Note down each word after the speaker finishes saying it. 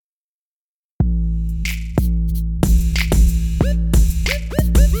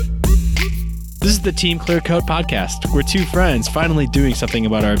This is the Team Clear Coat podcast. We're two friends finally doing something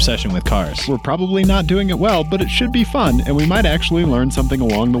about our obsession with cars. We're probably not doing it well, but it should be fun, and we might actually learn something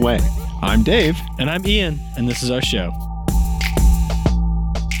along the way. I'm Dave. And I'm Ian, and this is our show.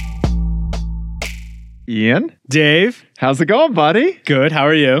 Ian? Dave? How's it going, buddy? Good, how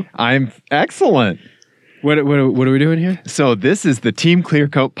are you? I'm excellent. What are we doing here? So this is the Team Clear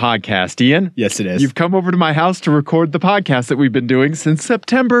Coat podcast, Ian. Yes, it is. You've come over to my house to record the podcast that we've been doing since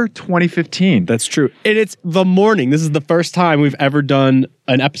September 2015. That's true. And it's the morning. This is the first time we've ever done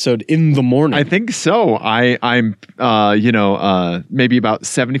an episode in the morning. I think so. I'm maybe about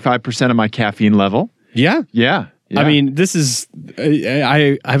 75% of my caffeine level. Yeah. Yeah. I mean, this is,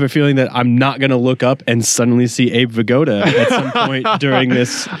 I have a feeling that I'm not going to look up and suddenly see Abe Vigoda at some point during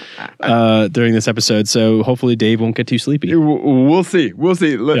this episode. So hopefully Dave won't get too sleepy. We'll see.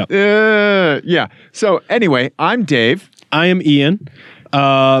 Yeah. So anyway, I'm Dave. I am Ian.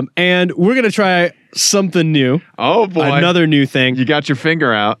 And we're going to try something new. Oh boy. Another new thing. You got your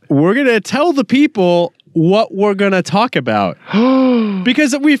finger out. We're going to tell the people what we're going to talk about.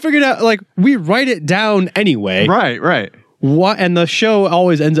 Because we figured out, like, we write it down anyway. Right. And the show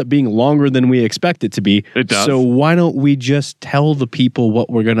always ends up being longer than we expect it to be. It does. So why don't we just tell the people what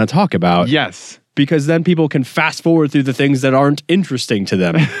we're going to talk about? Yes. Because then people can fast forward through the things that aren't interesting to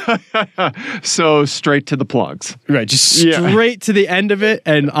them. So straight to the plugs. Right. Just straight to the end of it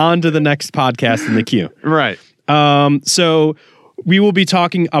and on to the next podcast in the queue. Right. So we will be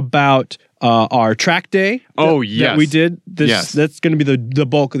talking about our track day. That we did. That's going to be the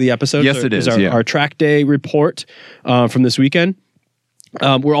bulk of the episode. Yes, it is. Our track day report from this weekend.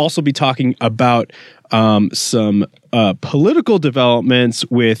 We'll also be talking about some political developments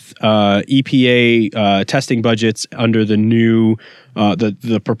with EPA testing budgets under the new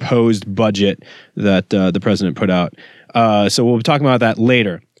the proposed budget that the president put out. So we'll be talking about that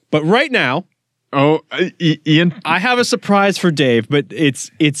later. But right now, Ian, I have a surprise for Dave, but it's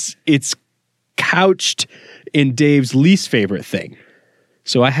couched in Dave's least favorite thing.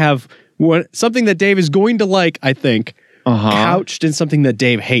 So I have something that Dave is going to like, I think, couched in something that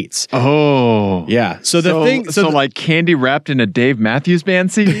Dave hates. Oh. Yeah. So like candy wrapped in a Dave Matthews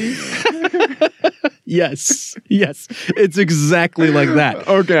Band CD? Yes. It's exactly like that.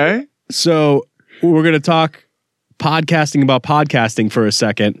 Okay. So we're going to talk podcasting about podcasting for a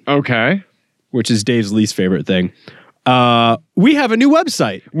second. Okay. Which is Dave's least favorite thing. We have a new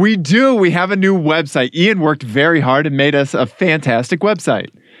website. We do. We have a new website. Ian worked very hard and made us a fantastic website.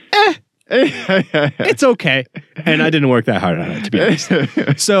 It's okay. And I didn't work that hard on it, to be honest.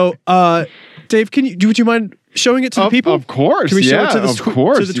 So, Dave, would you mind showing it to the people? Of course. Can we show it to of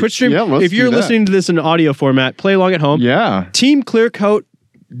course. To the Twitch stream? Yeah, let's if you're do that. listening to this in audio format, play along at home. Yeah.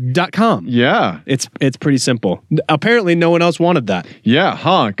 TeamClearCoat.com. Yeah. It's pretty simple. Apparently, no one else wanted that.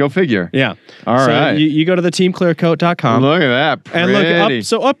 Yeah. Go figure. Yeah. All right. You go to the TeamClearCoat.com. Look at that. Pretty. And look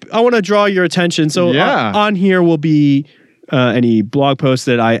up. I want to draw your attention. So on here will be any blog posts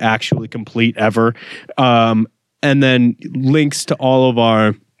that I actually complete ever, and then links to all of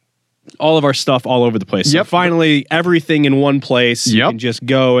our stuff all over the place. So finally, everything in one place. You can just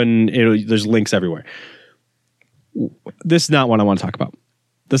go and there's links everywhere. This is not what I want to talk about.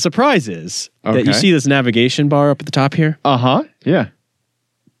 The surprise is that you see this navigation bar up at the top here. Yeah.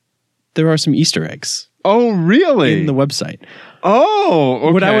 There are some Easter eggs. Oh, really? In the website. Oh,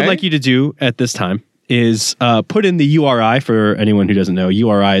 okay. What I would like you to do at this time is put in the URI for anyone who doesn't know.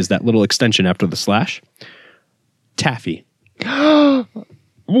 URI is that little extension after the slash. Taffy.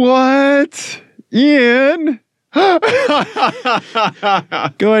 What? Ian? Go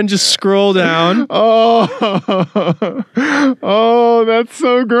ahead and just scroll down. Oh, that's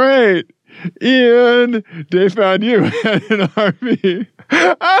so great. Ian, Dave found you at an RV.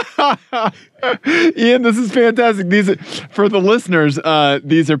 Ian, this is fantastic. These are, for the listeners,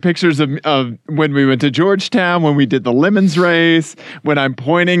 these are pictures of when we went to Georgetown, when we did the Lemons race, when I'm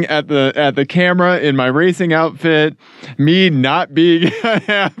pointing at the camera in my racing outfit, me not being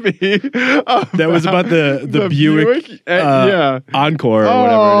happy. That was about the Buick Encore or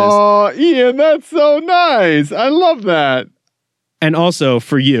whatever it is. Ian, that's so nice. I love that. And also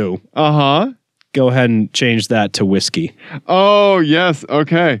for you. Go ahead and change that to whiskey. Oh, yes.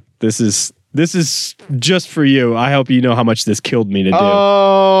 Okay. This is just for you. I hope you know how much this killed me to do.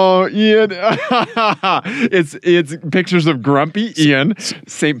 Oh, Ian. It's pictures of Grumpy Ian,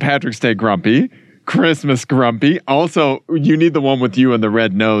 St. Patrick's Day Grumpy, Christmas Grumpy. Also, you need the one with you and the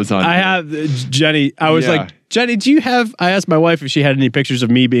red nose on. I have Jenny. I was like, Johnny, do you have, I asked my wife if she had any pictures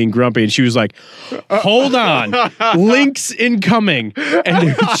of me being grumpy, and she was like, hold on, links incoming.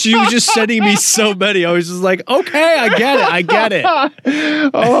 And she was just sending me so many. I was just like, okay, I get it.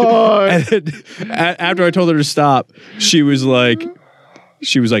 Oh. And then, after I told her to stop, she was like,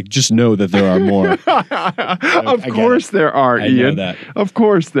 just know that there are more. Of course there are, Ian. I know that. Of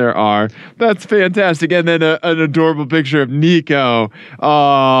course there are. That's fantastic. And then an adorable picture of Nico.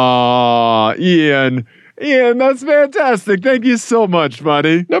 Oh, Ian. Ian, that's fantastic. Thank you so much,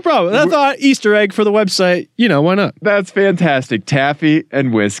 buddy. No problem. That's an Easter egg for the website. You know, why not? That's fantastic. Taffy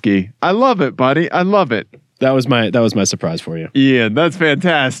and whiskey. I love it, buddy. I love it. That was my surprise for you. Ian, that's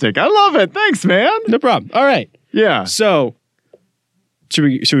fantastic. I love it. Thanks, man. No problem. All right. Yeah. So, should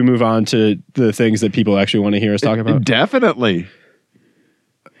we move on to the things that people actually want to hear us talk about? Definitely.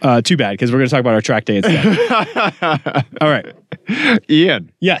 Too bad, because we're going to talk about our track day instead. All right.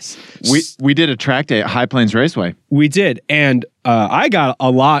 Ian. Yes. We did a track day at High Plains Raceway. We did. And I got a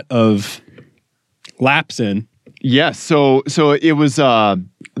lot of laps in. Yes. So it was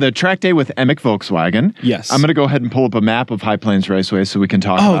the track day with Emick Volkswagen. Yes. I'm going to go ahead and pull up a map of High Plains Raceway so we can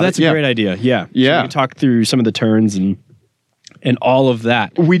talk about it. Oh, that's a great idea. Yeah. Yeah. So we can talk through some of the turns and all of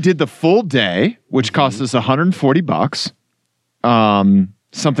that. We did the full day, which cost us $140.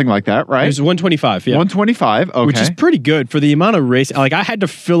 Something like that, right? It was 125, yeah. 125, okay. Which is pretty good for the amount of race. Like, I had to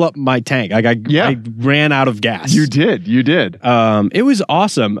fill up my tank. Like, I ran out of gas. You did. It was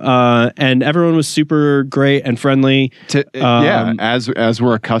awesome. And everyone was super great and friendly. As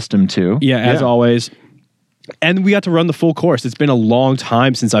we're accustomed to. Yeah, as always. And we got to run the full course. It's been a long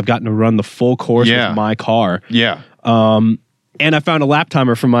time since I've gotten to run the full course with my car. Yeah. And I found a lap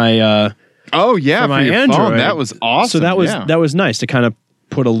timer for my for your Android. phone. That was awesome. So that was nice to kind of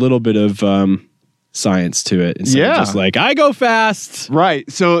put a little bit of science to it instead of just like, I go fast. Right.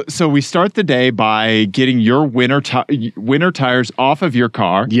 So we start the day by getting your winter tires off of your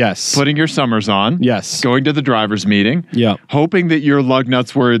car. Yes. Putting your summers on. Yes. Going to the driver's meeting. Yeah. Hoping that your lug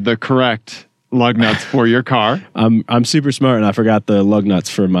nuts were the correct lug nuts for your car. I'm super smart, and I forgot the lug nuts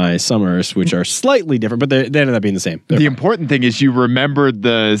for my summers, which are slightly different, but they ended up being the same. The important thing is you remembered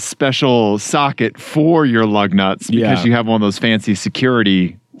the special socket for your lug nuts because you have one of those fancy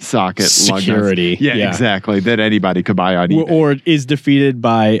security socket lug nuts. Yeah, exactly. That anybody could buy on eBay. Or is defeated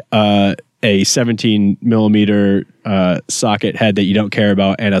by a 17 millimeter socket head that you don't care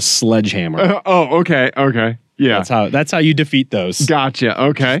about and a sledgehammer. Okay. Yeah. That's how you defeat those. Gotcha.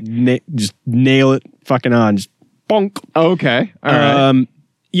 Okay. Just nail it fucking on. Just bonk. Okay. All right.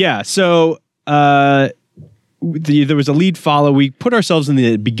 Yeah. So there was a lead follow. We put ourselves in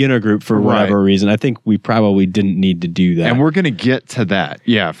the beginner group for whatever reason. I think we probably didn't need to do that. And we're going to get to that.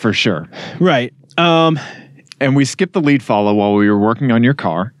 Yeah, for sure. Right. And we skipped the lead follow while we were working on your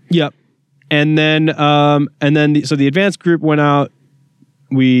car. Yep. And then so the advanced group went out.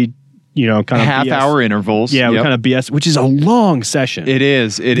 We, kind of half-hour intervals. Yeah, we kind of BS, which is a long session. It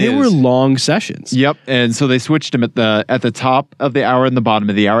is. They were long sessions. Yep. And so they switched them at the top of the hour and the bottom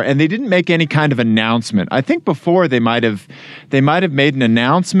of the hour, and they didn't make any kind of announcement. I think before they might have made an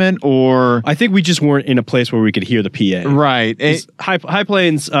announcement, or I think we just weren't in a place where we could hear the PA. Right. High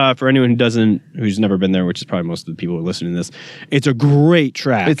Plains, for anyone who's never been there, which is probably most of the people who are listening to this, it's a great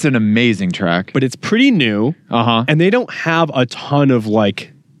track. It's an amazing track, but it's pretty new. And they don't have a ton of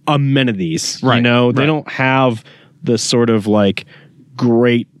amenities. Right. They don't have the sort of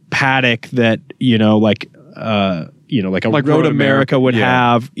great paddock that like Road America would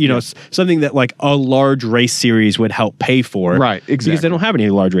have, something that a large race series would help pay for. Right, exactly. Because they don't have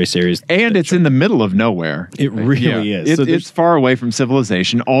any large race series. And it's in the middle of nowhere. It really is. It's far away from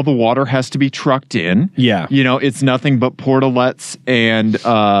civilization. All the water has to be trucked in. Yeah. It's nothing but portalets and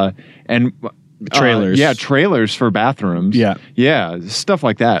trailers. Trailers for bathrooms. Yeah, stuff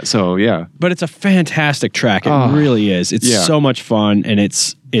like that. So, yeah. But it's a fantastic track. It really is. It's so much fun, and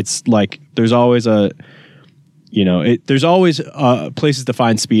it's there's always there's always places to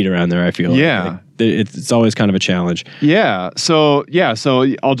find speed around there, I feel. Yeah. It's always kind of a challenge. Yeah. So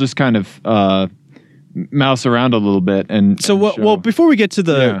I'll just kind of mouse around a little bit and before we get to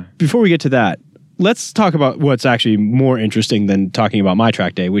that, let's talk about what's actually more interesting than talking about my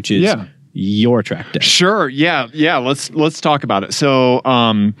track day, which is your track day. Sure. Yeah. Let's talk about it. So,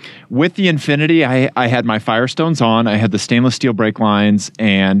 with the Infiniti, I had my Firestones on. I had the stainless steel brake lines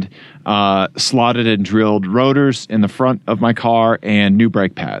and slotted and drilled rotors in the front of my car and new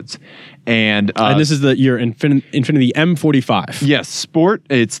brake pads. And this is your Infiniti M45. Yes, Sport.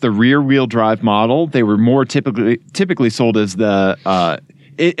 It's the rear wheel drive model. They were more typically sold as the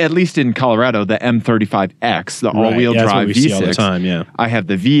at least in Colorado, the M35X, the all-wheel drive that's what we V6. see all the time, yeah. I have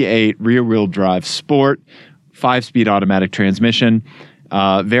the V8 rear-wheel drive Sport. 5-speed automatic transmission.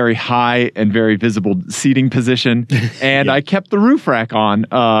 Very high and very visible seating position, and I kept the roof rack on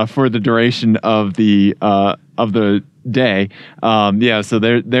for the duration of the day. So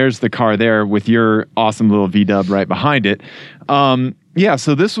there's the car there with your awesome little V-dub right behind it.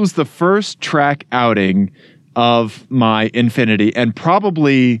 So this was the first track outing of my Infiniti, and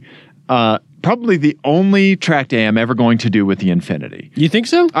probably the only track day I'm ever going to do with the Infiniti. You think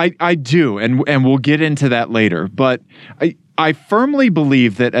so? I do, and we'll get into that later. But I firmly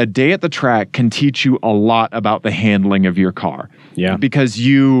believe that a day at the track can teach you a lot about the handling of your car. Yeah. Because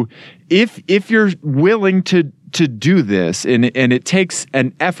if you're willing to do this, and it takes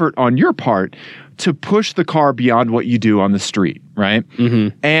an effort on your part to push the car beyond what you do on the street, right?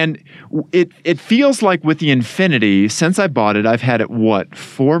 Mm-hmm. And it feels like with the Infiniti, since I bought it, I've had it,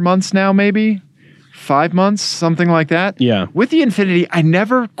 4 months now, maybe? 5 months, something like that. Yeah. With the Infiniti, I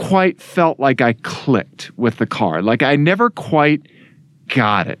never quite felt like I clicked with the car. Like I never quite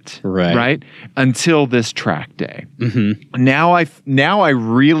got it. Right? Until this track day. Mm-hmm. Now I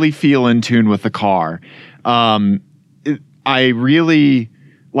really feel in tune with the car. I really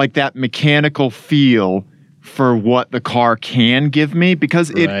like that mechanical feel for what the car can give me, because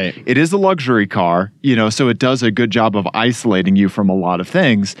it is a luxury car, so it does a good job of isolating you from a lot of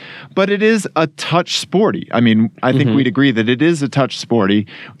things, but it is a touch sporty. I mean, I think we'd agree that it is a touch sporty,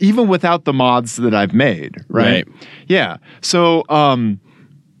 even without the mods that I've made, right? Yeah. So I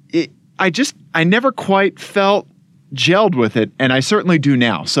never quite felt gelled with it, and I certainly do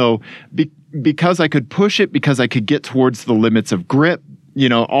now. So because I could push it, because I could get towards the limits of grip,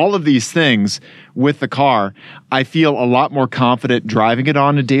 all of these things with the car, I feel a lot more confident driving it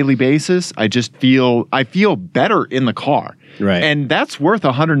on a daily basis. I feel better in the car. Right. And that's worth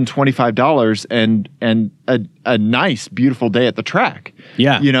 $125 and a nice, beautiful day at the track.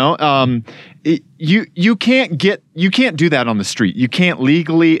 Yeah. You can't do that on the street. You can't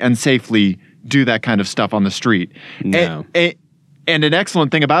legally and safely do that kind of stuff on the street. No. And an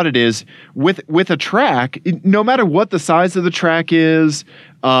excellent thing about it is with a track, no matter what the size of the track is,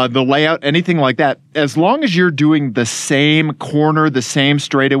 the layout, anything like that, as long as you're doing the same corner, the same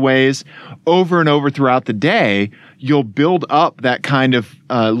straightaways over and over throughout the day, you'll build up that kind of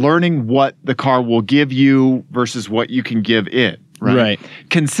learning what the car will give you versus what you can give it. Right.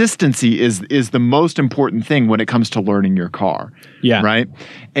 Consistency is the most important thing when it comes to learning your car. Yeah. Right.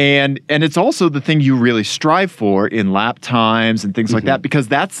 And it's also the thing you really strive for in lap times and things like that, because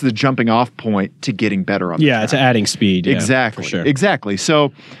that's the jumping off point to getting better on the track. To adding speed. Yeah, exactly. For sure. Exactly.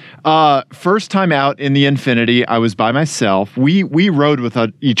 So first time out in the Infiniti, I was by myself. We rode with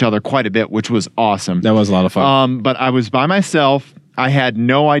each other quite a bit, which was awesome. That was a lot of fun. But I was by myself. I had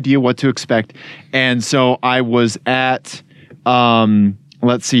no idea what to expect. And so I was at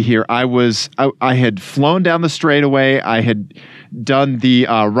let's see here. I had flown down the straightaway. I had done the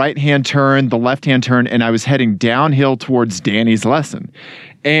right-hand turn, the left-hand turn, and I was heading downhill towards Danny's lesson.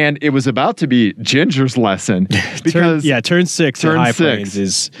 And it was about to be Ginger's lesson because turn 6 at High Plains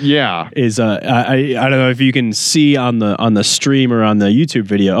is I don't know if you can see on the stream or on the YouTube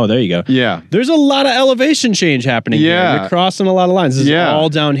video. Oh, there you go. Yeah, there's a lot of elevation change happening. Yeah, here. You're crossing a lot of lines. This is all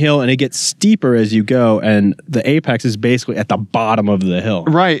downhill, and it gets steeper as you go. And the apex is basically at the bottom of the hill.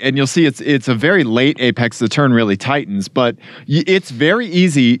 Right, and you'll see it's a very late apex. The turn really tightens, but it's very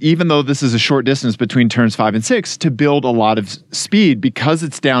easy, even though this is a short distance between turns 5 and 6, to build a lot of speed because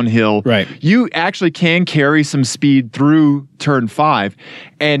it's downhill. Right. You actually can carry some speed through turn 5,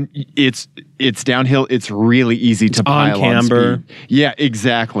 and it's downhill. It's really easy to pile on camber. Speed. Yeah,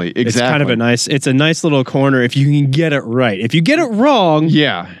 exactly. It's kind of a nice little corner if you can get it right. If you get it wrong,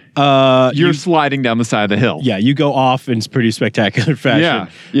 you're sliding down the side of the hill. Yeah, you go off in pretty spectacular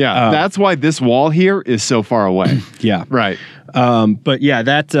fashion. Yeah. That's why this wall here is so far away. Yeah. Right. But yeah,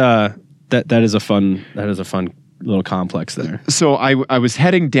 that is a fun little complex there. So I was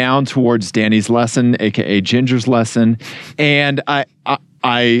heading down towards Danny's lesson, aka Ginger's lesson, and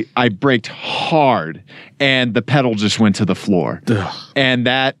I braked hard, and the pedal just went to the floor. Ugh. And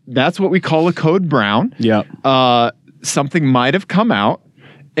that's what we call a code brown. Yeah. Something might have come out.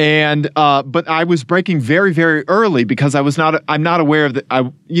 And but I was braking very, very early because I'm not aware of that.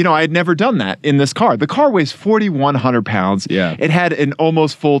 I had never done that in this car. The car weighs 4,100 pounds. Yeah. It had an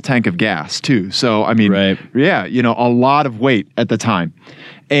almost full tank of gas too. So I mean, a lot of weight at the time.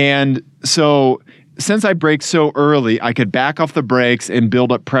 And so since I braked so early, I could back off the brakes and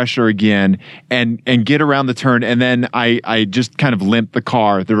build up pressure again and get around the turn. And then I just kind of limped the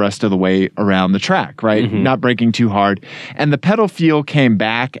car the rest of the way around the track, right? Mm-hmm. Not braking too hard. And the pedal feel came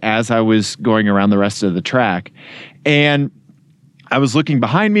back as I was going around the rest of the track. And I was looking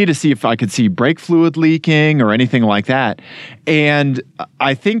behind me to see if I could see brake fluid leaking or anything like that. And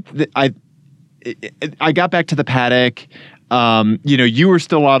I think that I got back to the paddock. You were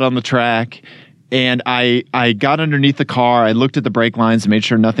still out on the track, and I got underneath the car. I looked at the brake lines and made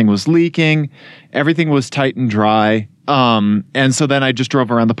sure nothing was leaking. Everything was tight and dry. And so then I just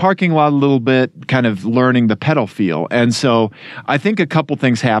drove around the parking lot a little bit, kind of learning the pedal feel. And so I think a couple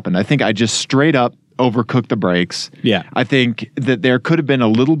things happened. I think I just straight up overcooked the brakes. Yeah. I think that there could have been a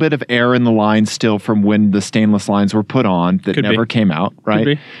little bit of air in the line still from when the stainless lines were put on that never came out,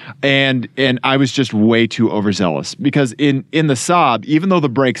 right? And I was just way too overzealous because in the Saab, even though the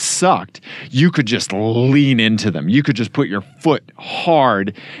brakes sucked, you could just lean into them. You could just put your foot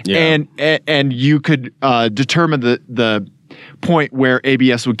hard and you could determine the point where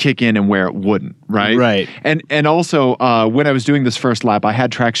ABS would kick in and where it wouldn't, right? Right. And also, when I was doing this first lap, I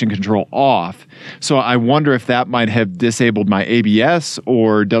had traction control off. So I wonder if that might have disabled my ABS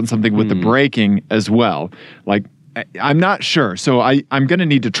or done something with the braking as well. Like, I'm not sure. So I'm going to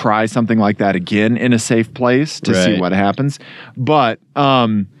need to try something like that again in a safe place to see what happens. But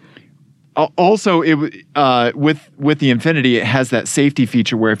also, with the Infiniti, it has that safety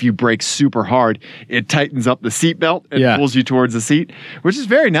feature where if you brake super hard, it tightens up the seatbelt and pulls you towards the seat, which is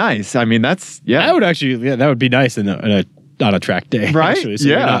very nice. I mean, that would be nice on a track day, right? Actually, so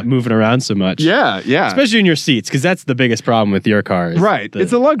you're not moving around so much. Yeah. Especially in your seats, because that's the biggest problem with your car. Right.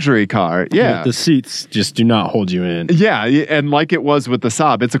 It's a luxury car. Yeah. The seats just do not hold you in. Yeah, and like it was with the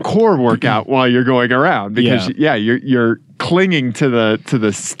Saab, it's a core workout while you're going around because you're clinging to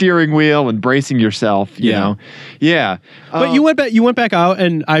the steering wheel and bracing yourself. You know. Yeah. But you went back out,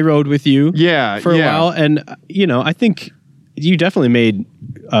 and I rode with you. For a while, and I think you definitely made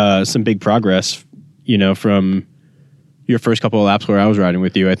some big progress. From your first couple of laps where I was riding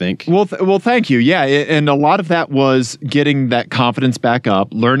with you, I think. Well, thank you. Yeah, and a lot of that was getting that confidence back up,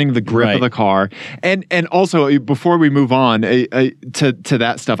 learning the grip of the car, and also before we move on to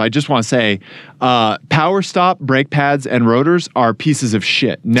that stuff, I just want to say, power stop brake pads and rotors are pieces of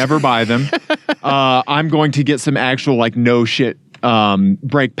shit. Never buy them. I'm going to get some actual no shit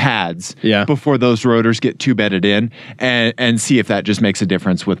brake pads before those rotors get too bedded in and see if that just makes a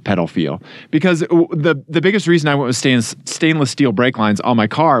difference with pedal feel. Because the biggest reason I went with stainless steel brake lines on my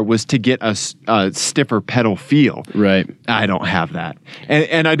car was to get a stiffer pedal feel. Right. I don't have that.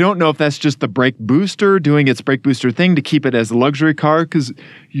 And I don't know if that's just the brake booster doing its brake booster thing to keep it as a luxury car, because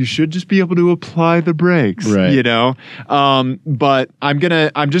you should just be able to apply the brakes, but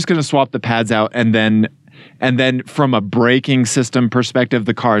I'm just gonna swap the pads out, and then from a braking system perspective,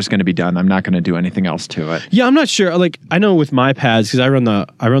 the car is going to be done. I'm not going to do anything else to it. Yeah, I'm not sure. I know with my pads, because I run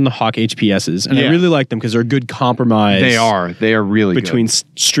the Hawk HPSs, and I really like them because they're a good compromise. They are really between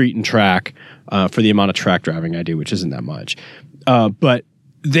good. Street and track for the amount of track driving I do, which isn't that much. But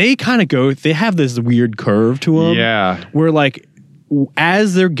they kind of they have this weird curve to them. Yeah, where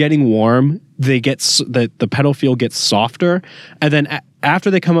as they're getting warm, they get the pedal feel gets softer, and then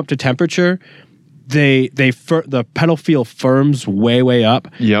after they come up to temperature, the pedal feel firms way up.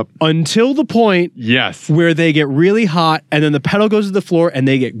 Yep. Until the point where they get really hot, and then the pedal goes to the floor and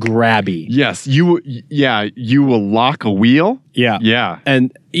they get grabby. Yes. You will lock a wheel. Yeah. Yeah.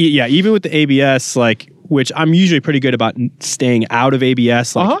 And even with the ABS, which I'm usually pretty good about staying out of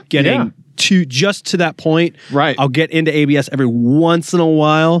ABS, getting to that point. Right. I'll get into ABS every once in a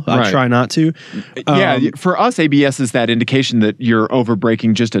while. I try not to. For us, ABS is that indication that you're over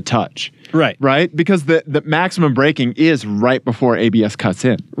braking just a touch. Right. Right? Because the maximum braking is right before ABS cuts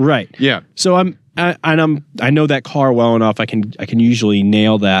in. Right. Yeah. So I know that car well enough. I can usually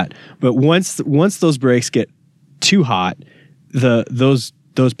nail that. But once those brakes get too hot, those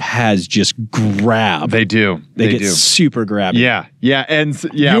pads just grab. They do. They get super grabby. Yeah. Yeah. And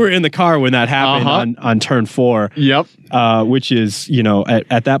you were in the car when that happened on turn 4. Yep. Which is,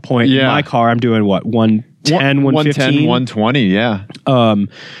 at that point in my car, I'm doing what, 110, 115? 120. Yeah.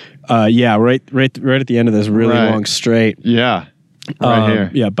 Right at the end of this really long straight. Yeah. Right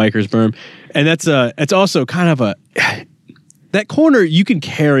here. Yeah. Biker's berm. And it's also kind of that corner you can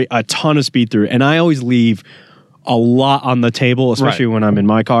carry a ton of speed through. And I always leave a lot on the table, especially when I'm in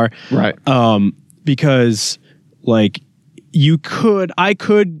my car. Right. Because I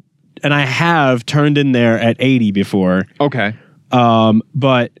could, and I have turned in there at 80 before. Okay.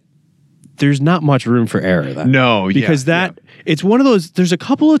 But there's not much room for error then. No, because it's one of those, there's a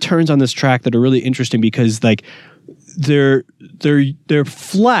couple of turns on this track that are really interesting because they're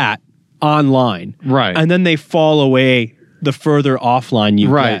flat on line. Right. And then they fall away the further offline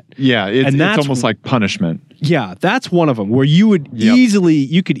you get. Yeah, it's almost like punishment. Yeah, that's one of them where you would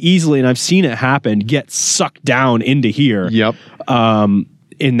you could easily, and I've seen it happen, get sucked down into here. Yep.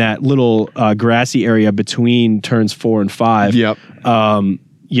 In that little grassy area between turns 4 and 5. Yep.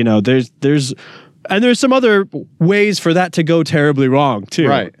 You know, there's some other ways for that to go terribly wrong too.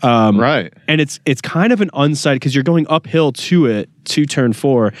 Right. Right. And it's kind of an unsighted, because you're going uphill to turn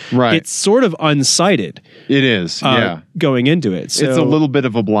 4. Right. It's sort of unsighted. It is. Going into it. So, it's a little bit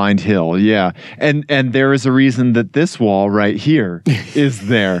of a blind hill. Yeah. And there is a reason that this wall right here is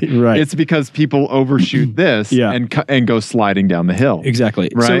there. Right. It's because people overshoot this and go sliding down the hill. Exactly.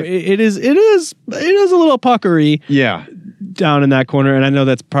 Right. So it is a little puckery. Yeah. Down in that corner, and I know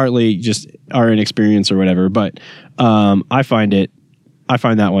that's partly just our inexperience or whatever, but I find that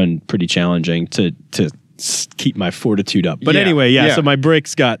one pretty challenging to keep my fortitude up. But anyway, so my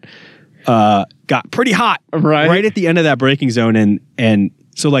brakes got pretty hot right at the end of that braking zone, and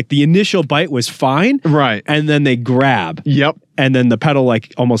so like the initial bite was fine, right, and then they grab. Yep. And then the pedal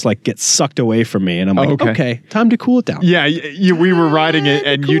almost gets sucked away from me, and I'm like, okay, time to cool it down. Yeah, we were riding it,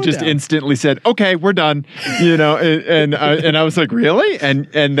 and you just instantly said, "Okay, we're done." You know, and I was like, "Really?" And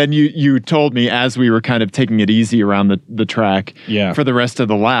then you told me as we were kind of taking it easy around the track, for the rest of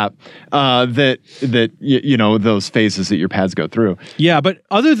the lap, that you know those phases that your pads go through. Yeah, but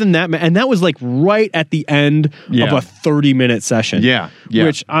other than that, and that was like right at the end of a 30-minute session. Yeah,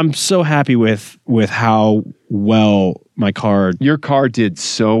 which I'm so happy with how well your car did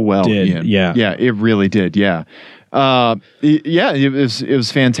so well. Ian. Yeah, it really did. Yeah. It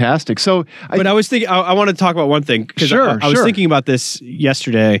was fantastic. So, but I was thinking, I want to talk about one thing, because I was thinking about this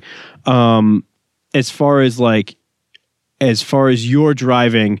yesterday. As far as your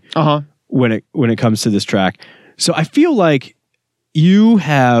driving, when it comes to this track, so I feel like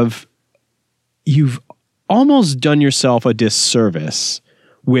you've almost done yourself a disservice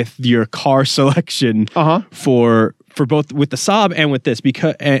with your car selection for both with the Saab and with this,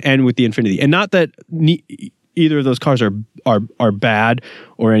 because and with the Infiniti. And not that either of those cars are bad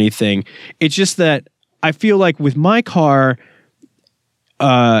or anything. It's just that I feel like with my car,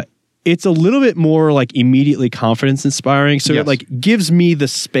 it's a little bit more like immediately confidence inspiring. So it like gives me the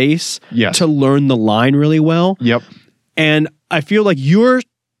space to learn the line really well. Yep. And I feel like you're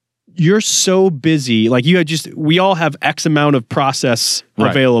so busy. Like we all have X amount of process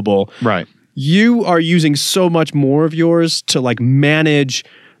available. Right. You are using so much more of yours to like manage,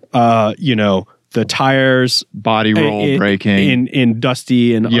 the tires, body roll, braking in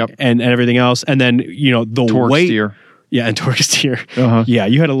Dusty and everything else. And then, the torque weight. Steer. Yeah. And torque steer. Yeah.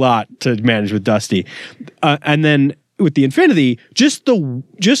 You had a lot to manage with Dusty. And then with the Infiniti,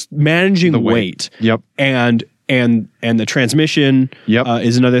 just managing the weight. Yep. And the transmission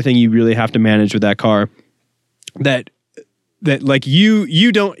is another thing you really have to manage with that car. That like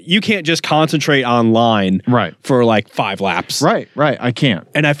you can't just concentrate on line for like 5 laps. Right. I can't.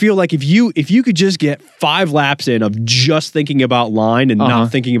 And I feel like if you could just get 5 laps in of just thinking about line and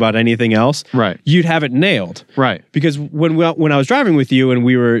not thinking about anything else, you'd have it nailed. Right. Because when I was driving with you and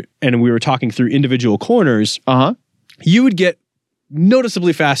we were talking through individual corners, you would get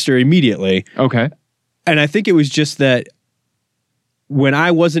noticeably faster immediately. Okay. And I think it was just that when I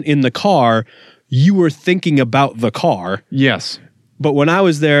wasn't in the car, you were thinking about the car. Yes. But when I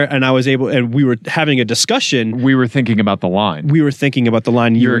was there and we were having a discussion, we were thinking about the line. You were exactly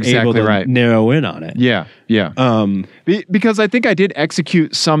able to narrow in on it. Yeah. Because I think I did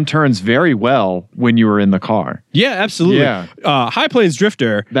execute some turns very well when you were in the car. Yeah, absolutely. Yeah. High Plains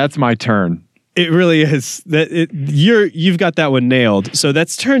Drifter. That's my turn. It really is. You've got that one nailed. So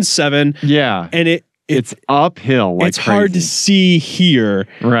that's turn 7. Yeah. And it's uphill like it's crazy. Hard to see here.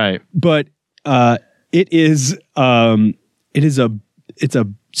 Right. But it's a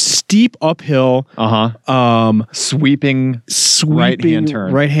steep uphill, sweeping right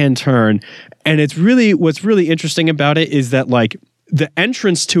hand turn, and what's really interesting about it is that like the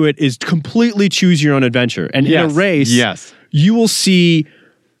entrance to it is completely choose your own adventure, and in a race, you will see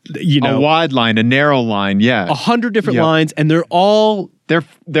a wide line, a narrow line, 100 different lines, and they're all right.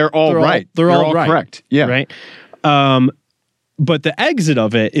 They're all right. Correct. Yeah. Right. But the exit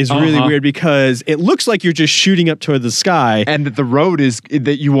of it is really weird because it looks like you're just shooting up toward the sky. And that the road is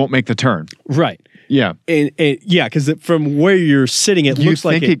that you won't make the turn. Right. Yeah. And because from where you're sitting, it looks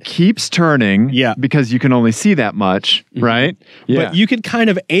like it keeps turning. Yeah. Because you can only see that much, right? Yeah. But you can kind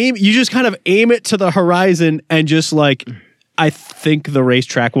of aim it to the horizon and just like, I think the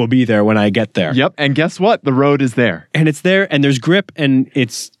racetrack will be there when I get there. Yep. And guess what? The road is there. And it's there and there's grip and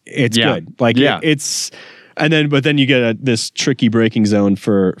it's good. Like it's But then you get this tricky braking zone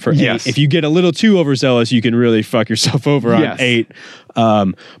for yes. 8. If you get a little too overzealous, you can really fuck yourself over on 8.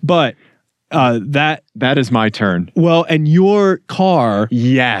 But that is my turn. Well, and your car,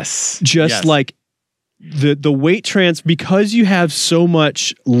 just like the weight because you have so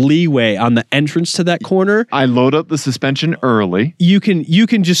much leeway on the entrance to that corner. I load up the suspension early. You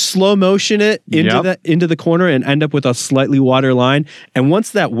can just slow motion it into the corner and end up with a slightly wider line. And once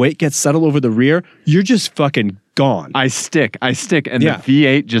that weight gets settled over the rear, you're just fucking gone. I stick, and the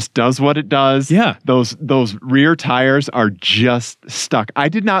V8 just does what it does. Yeah, those rear tires are just stuck. I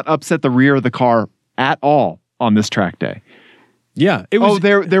did not upset the rear of the car at all on this track day. Yeah, it was.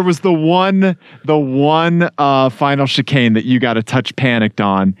 There was the one final chicane that you got a touch panicked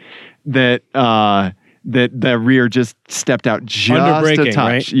on, that the rear just stepped out just under braking, a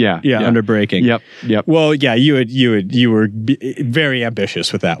touch. Right? Yeah, under braking. Yep. Well, yeah, you were very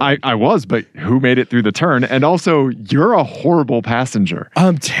ambitious with that one. I was, but who made it through the turn? And also, you're a horrible passenger.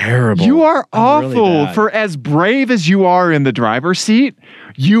 I'm terrible. You are awful. Really for as brave as you are in the driver's seat,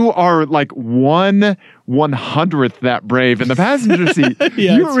 you are like 1/100th that brave in the passenger seat.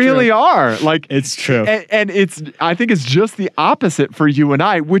 You really true. Are. Like, it's true. And I think it's just the opposite for you and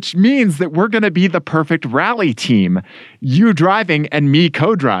I, which means that we're going to be the perfect rally team. You driving and me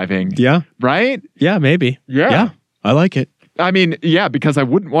co-driving. Yeah. Right? Yeah, maybe. Yeah. I like it. I mean, yeah, because I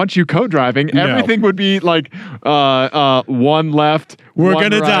wouldn't want you co-driving. No. Everything would be like one left, we're one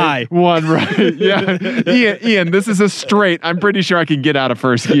gonna right, die. One right. Yeah. Ian, this is a straight. I'm pretty sure I can get out of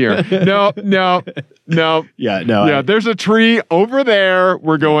first gear. No. Yeah, no. Yeah, there's a tree over there.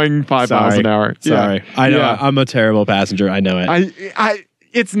 We're going 5 miles an hour. Sorry. Yeah. I know. I'm a terrible passenger. I know it.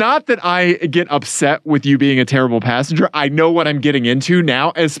 It's not that I get upset with you being a terrible passenger. I know what I'm getting into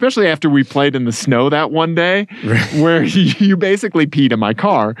now, especially after we played in the snow that one day, where you basically peed in my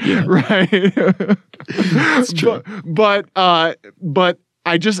car, right? That's true. But I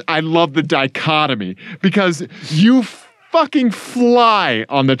love the dichotomy, because you fucking fly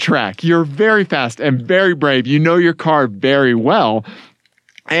on the track. You're very fast and very brave. You know your car very well,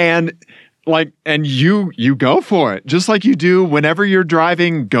 and you go for it, just like you do whenever you're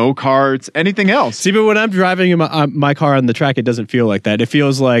driving go-karts, anything else. See, but when I'm driving my car on the track, it doesn't feel like that. It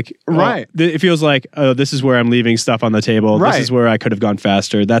feels like, it feels like, oh, this is where I'm leaving stuff on the table. Right. This is where I could have gone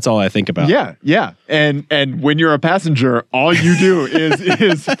faster. That's all I think about. Yeah. And when you're a passenger, all you do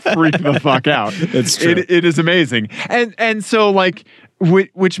is freak the fuck out. It's true. It is amazing. And so, like,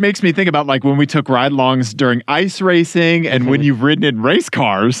 which makes me think about, like, when we took ride-alongs during ice racing and when you've ridden in race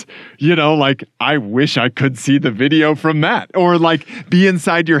cars, like, I wish I could see the video from that, or like be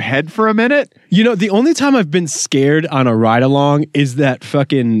inside your head for a minute. The only time I've been scared on a ride-along is that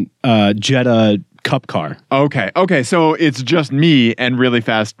fucking Jetta Cup car. Okay. So it's just me and really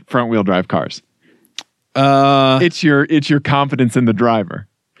fast front-wheel drive cars. It's your confidence in the driver.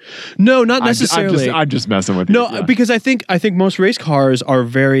 No, not necessarily. I'm just messing with you. No, because I think most race cars are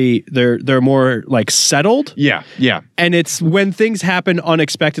they're more like settled. Yeah. And it's when things happen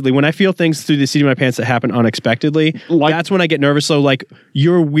unexpectedly. When I feel things through the seat of my pants that happen unexpectedly, that's when I get nervous. So like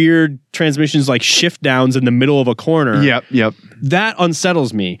your weird transmissions, like shift downs in the middle of a corner. Yep. That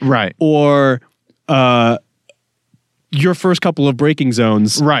unsettles me. Right. Or your first couple of braking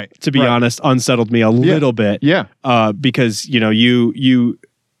zones, right? To be honest, unsettled me a little bit. Yeah. Because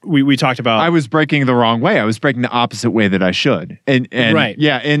we talked about, I was braking the wrong way. I was braking the opposite way that I should. And right.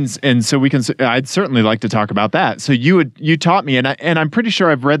 Yeah. And so I'd certainly like to talk about that. So you taught me, and I'm pretty sure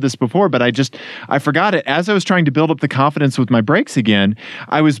I've read this before, but I forgot it. As I was trying to build up the confidence with my brakes again,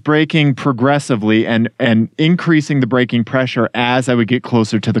 I was braking progressively and increasing the braking pressure as I would get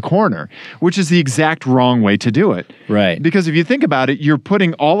closer to the corner, which is the exact wrong way to do it. Right. Because if you think about it, you're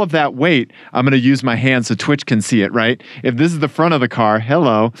putting all of that weight. I'm going to use my hand so Twitch can see it, right? If this is the front of the car,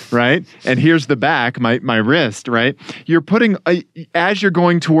 hello, right? And here's the back, my wrist, right? You're putting, as you're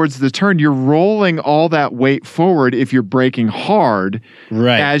going towards the turn, you're rolling all that weight forward if you're braking hard,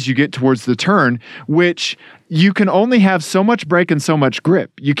 right, as you get towards the turn, which you can only have so much brake and so much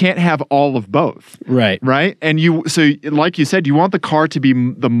grip. You can't have all of both. Right. Right? And so like you said, you want the car to be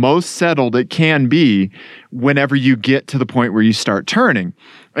the most settled it can be whenever you get to the point where you start turning.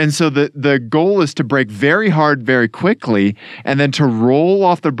 And so the goal is to brake very hard, very quickly, and then to roll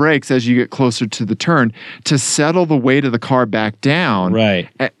off the brakes as you get closer to the turn to settle the weight of the car back down. Right.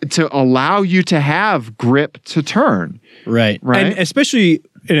 To allow you to have grip to turn. Right. Right. And especially,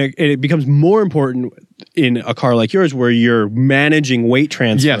 it becomes more important in a car like yours where you're managing weight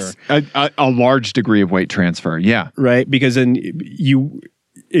transfer. Yes. A large degree of weight transfer. Yeah. Right. Because then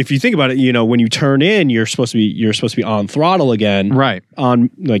if you think about it, you know, when you turn in, you're supposed to be on throttle again. Right. On,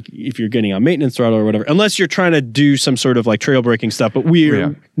 like, if you're getting on maintenance throttle or whatever, unless you're trying to do some sort of like trail braking stuff, but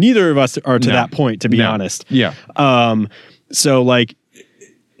neither of us are to that point, to be honest. Yeah. So like,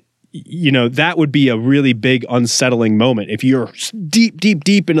 you know, that would be a really big unsettling moment if you're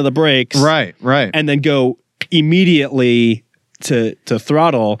deep into the brakes. Right. And then go immediately to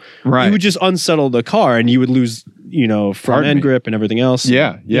throttle. Right. You would just unsettle the car and you would lose, you know, front end grip and everything else.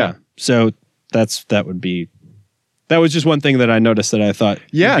 Yeah. So that was just one thing that I noticed that I thought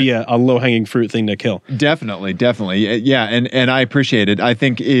would be a low hanging fruit thing to kill. Definitely. Yeah. And I appreciate it. I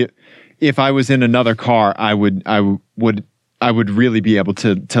think if I was in another car, I would really be able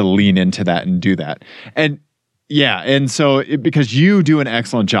to lean into that and do that. And so because you do an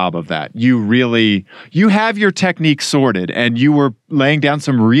excellent job of that, you have your technique sorted, and you were laying down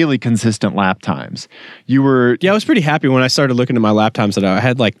some really consistent lap times. I was pretty happy when I started looking at my lap times that I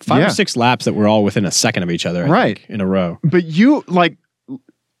had like 5 or 6 laps that were all within a second of each other, I think, in a row. But you like,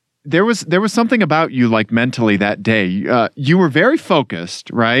 there was something about you like mentally that day. You were very focused,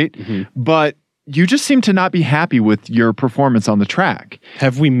 right? Mm-hmm. But you just seem to not be happy with your performance on the track.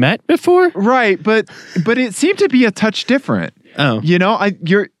 Have we met before? Right, but it seemed to be a touch different. Oh, you know,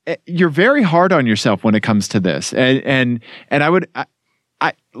 you're very hard on yourself when it comes to this, and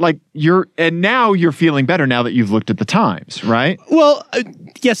now you're feeling better now that you've looked at the times, right? Well,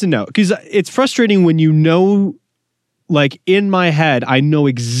 yes and no, because it's frustrating when you know. Like in my head, I know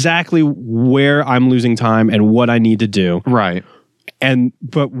exactly where I'm losing time and what I need to do. Right.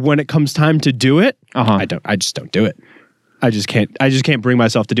 But when it comes time to do it, I just don't do it. I just can't bring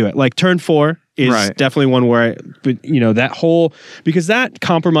myself to do it. Like turn 4 is definitely one where because that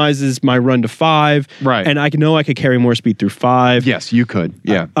compromises my run to 5. Right. And I know I could carry more speed through 5. Yes, you could.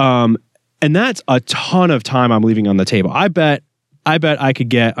 Yeah. And that's a ton of time I'm leaving on the table. I bet I could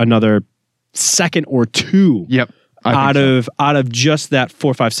get another second or 2. Yep. Out of just that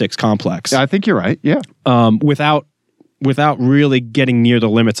 4, 5, 6 complex. I think you're right. Yeah. Without really getting near the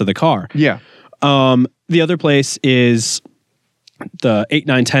limits of the car. Yeah. The other place is the 8,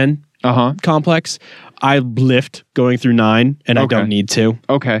 9, 10 complex. I lift going through 9, and I don't need to.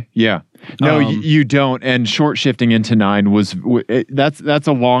 Okay. Yeah. No, you don't. And short shifting into 9 that's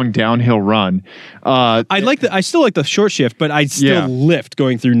a long downhill run. I still like the short shift, but I still lift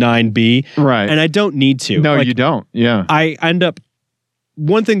going through 9B. Right. And I don't need to. No, you don't. Yeah. I end up.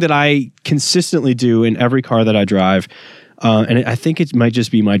 One thing that I consistently do in every car that I drive, and I think it might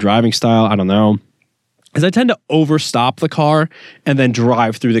just be my driving style, I don't know, is I tend to overstop the car and then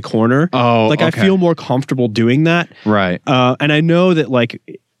drive through the corner. Oh, like I feel more comfortable doing that. Right. And I know that like,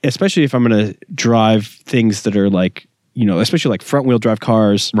 especially if I'm going to drive things that are like, you know, especially like front wheel drive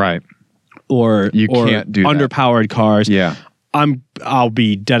cars. Right. Or can't do underpowered cars. Yeah. I'll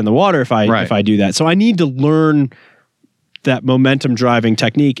be dead in the water if I do that. So I need to learn that momentum driving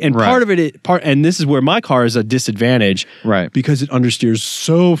technique. And part of it, and this is where my car is a disadvantage. Right. Because it understeers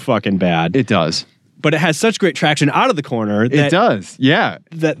so fucking bad. It does. But it has such great traction out of the corner. It does. Yeah.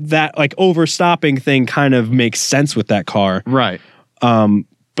 That like overstopping thing kind of makes sense with that car. Right.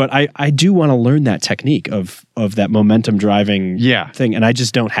 But I do want to learn that technique of that momentum driving thing, and I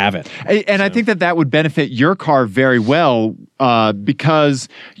just don't have it. And I think that would benefit your car very well because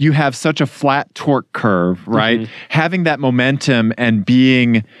you have such a flat torque curve, right? Mm-hmm. Having that momentum and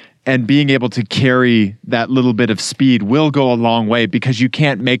being able to carry that little bit of speed will go a long way because you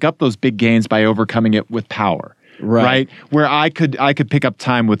can't make up those big gains by overcoming it with power. Right. Where I could pick up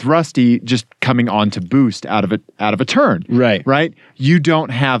time with Rusty just coming on to boost out of a turn. Right. You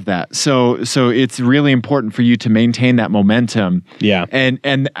don't have that. So it's really important for you to maintain that momentum. Yeah.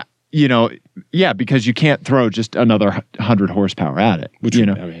 And you know, because you can't throw just another 100 horsepower at it. Which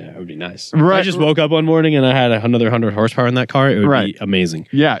that would be nice. Right. If I just woke up one morning and I had another 100 horsepower in that car, it would be amazing.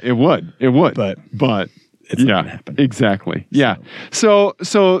 Yeah, it would. It would. But it's not gonna happen. Exactly. Yeah. So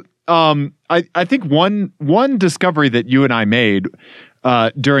I think one discovery that you and I made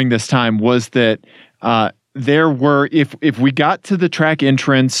during this time was that there were if we got to the track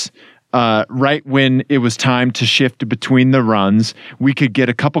entrance right when it was time to shift between the runs, we could get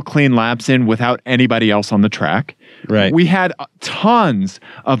a couple clean laps in without anybody else on the track. Right. We had tons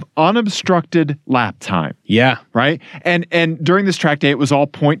of unobstructed lap time. Yeah. Right. And during this track day, it was all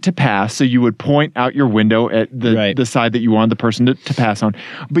point to pass. So you would point out your window at the side that you wanted the person to pass on.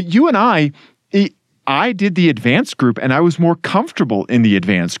 But you and I I did the advanced group and I was more comfortable in the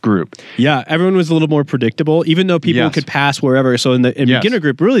advanced group. Yeah, everyone was a little more predictable, even though people could pass wherever. So in the beginner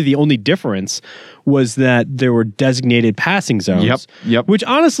group, really the only difference was that there were designated passing zones, which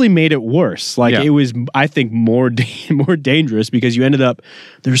honestly made it worse. Like it was, I think, more dangerous because you ended up,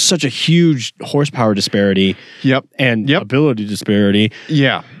 there's such a huge horsepower disparity and ability disparity.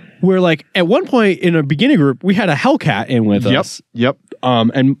 Yeah. Where like at one point in a beginning group, we had a Hellcat in with us.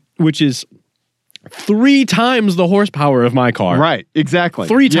 And which is 3 times the horsepower of my car. Right, exactly.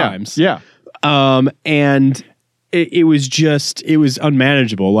 3 times. Yeah. And it was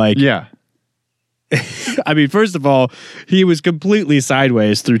unmanageable. Like, I mean, first of all, he was completely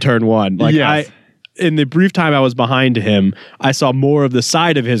sideways through turn 1. Like in the brief time I was behind him, I saw more of the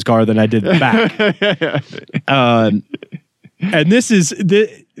side of his car than I did the back. And this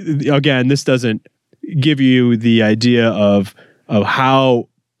doesn't give you the idea of how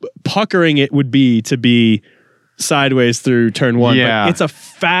puckering it would be to be sideways through turn 1. Yeah. But it's a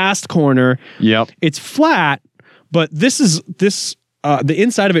fast corner. It's flat, but the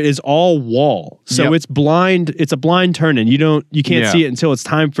inside of it is all wall. So it's blind. It's a blind turn and you can't see it until it's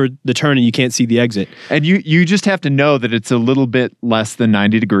time for the turn and you can't see the exit. And you just have to know that it's a little bit less than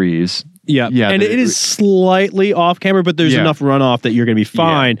 90 degrees. And it is slightly off camera, but there's enough runoff that you're going to be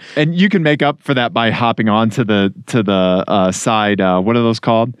fine. And you can make up for that by hopping onto the side. What are those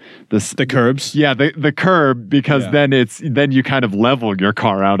called? The curbs. Yeah, the curb, because then you kind of level your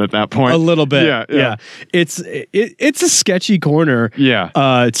car out at that point a little bit. Yeah. It's a sketchy corner.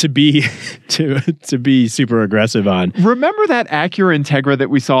 To be super aggressive on. Remember that Acura Integra that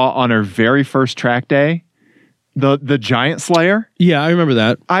we saw on our very first track day? The Giant Slayer? Yeah, I remember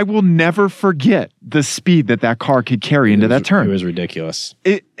that. I will never forget the speed that car could carry into that turn. It was ridiculous.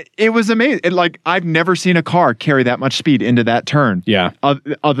 It was amazing. I've never seen a car carry that much speed into that turn. Yeah.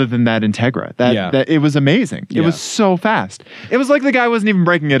 Other than that Integra. That it was amazing. It was so fast. It was like the guy wasn't even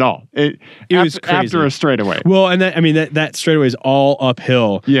braking at all. It was crazy. After a straightaway. Well, and that straightaway is all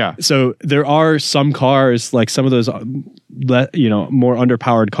uphill. Yeah. So there are some cars, like some of those more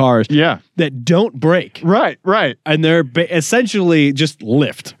underpowered cars that don't brake. Right. And they're essentially just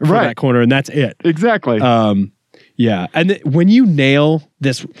lift for that corner, and that's it. Exactly. And when you nail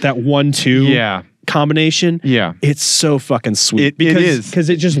that 1-2 combination, it's so fucking sweet.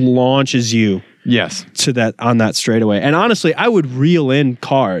 Because it just launches you to that on that straightaway. And honestly, I would reel in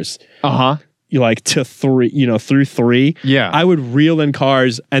cars. Like to 3, through 3. I would reel in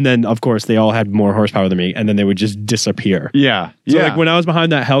cars, and then of course they all had more horsepower than me, and then they would just disappear. So like when I was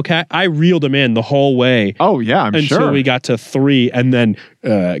behind that Hellcat, I reeled them in the whole way. Oh yeah, I'm sure. Until we got to 3, and then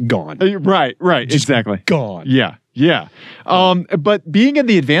gone. Right, just exactly. Gone. Yeah. But being in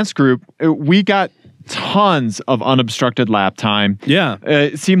the advanced group, we got tons of unobstructed lap time.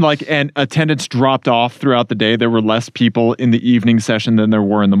 It seemed like attendance dropped off throughout the day. There were less people in the evening session than there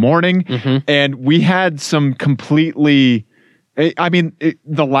were in the morning. And we had some completely...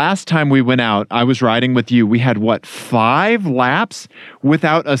 the last time we went out, I was riding with you. We had 5 laps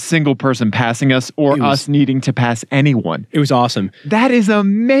without a single person passing us or us needing to pass anyone. It was awesome. That is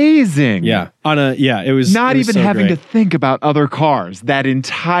amazing. It was not even so having great to think about other cars that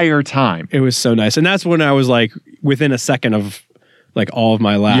entire time. It was so nice, and that's when I was like within a second of like all of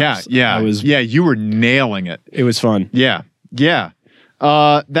my laps. You were nailing it. It was fun. That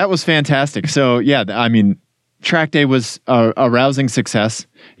was fantastic. So track day was a rousing success.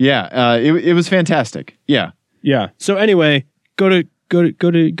 It was fantastic. So anyway, go to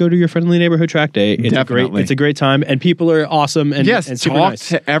your friendly neighborhood track day. It's a great time, and people are awesome and super talk nice.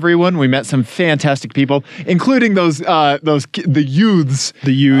 to everyone. We met some fantastic people, including the youths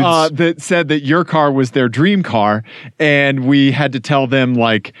that said that your car was their dream car, and we had to tell them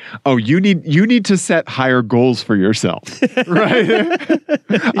like, oh, you need to set higher goals for yourself, right?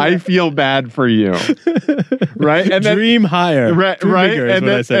 I feel bad for you, right? And then, dream higher, right?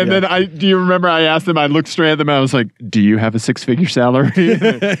 Then do you remember I asked them? I looked straight at them and I was like, do you have a 6-figure salary?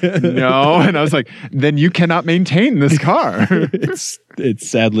 No. And I was like, then you cannot maintain this car. It's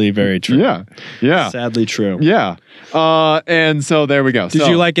sadly very true. Yeah. Sadly true. Yeah. And so there we go. Did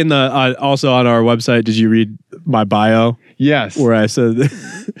you like in the also on our website, did you read my bio? Yes. Where I said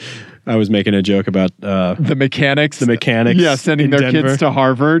I was making a joke about the mechanics. Yeah, sending their kids to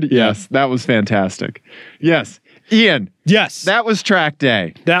Harvard. Yes, that was fantastic. Yes. Ian. Yes. That was track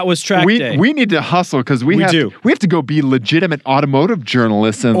day. day. We need to hustle because we have to go be legitimate automotive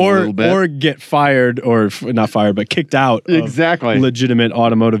journalists in a little bit. Or get fired, or not fired, but kicked out of legitimate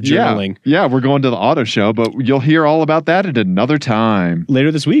automotive journaling. Yeah, we're going to the auto show, but you'll hear all about that at another time.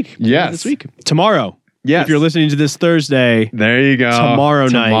 Later this week. Yes. Tomorrow. Yes. If you're listening to this Thursday, there you go. Tomorrow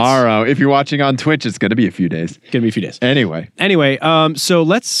night. Tomorrow. If you're watching on Twitch, it's going to be a few days. Gonna be a few days. Anyway, so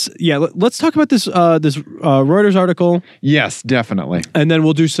let's talk about this Reuters article. Yes, definitely. And then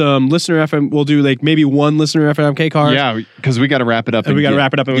we'll do some listener FM. We'll do like maybe one listener FMK card. Yeah, because we got to wrap it up. And we got to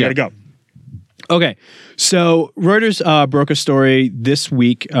wrap it up, and we got to go. Okay, so Reuters broke a story this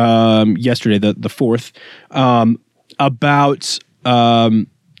week, yesterday, the 4th, about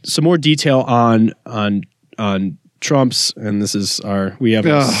some more detail on Trump's, and this is we have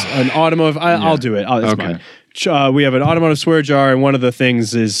an automotive. I'll do it. It's fine. We have an automotive swear jar, and one of the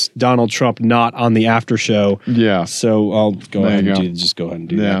things is Donald Trump not on the after show. Yeah. So I'll go ahead and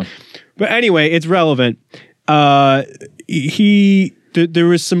do that. But anyway, it's relevant. There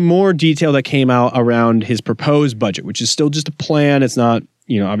was some more detail that came out around his proposed budget, which is still just a plan. It's not,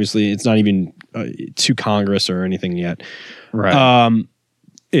 obviously it's not even to Congress or anything yet. Right.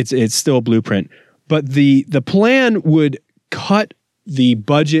 It's still a blueprint, but the plan would cut the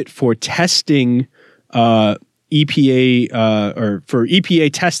budget for testing EPA or for EPA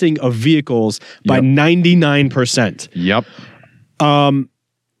testing of vehicles by 99%. Yep.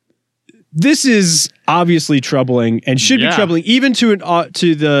 This is obviously troubling and should be troubling even to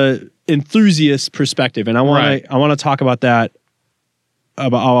the enthusiast perspective, and I want to talk about that,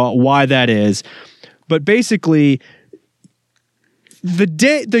 about why that is. But basically,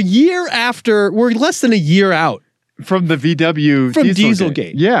 the year after, we're less than a year out from the VW from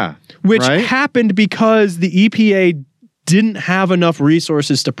Dieselgate. Yeah, which happened because the EPA didn't have enough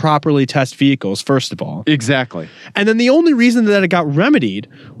resources to properly test vehicles, first of all. Exactly. And then the only reason that it got remedied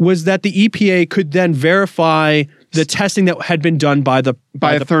was that the EPA could then verify the testing that had been done by a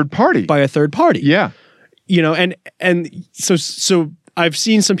third party. By a third party. Yeah. And so I've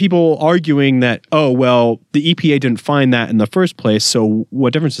seen some people arguing that, oh, well, the EPA didn't find that in the first place, so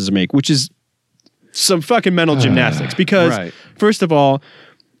what difference does it make? Which is some fucking mental gymnastics. Because, first of all,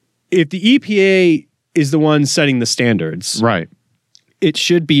 if the EPA is the one setting the standards, right, it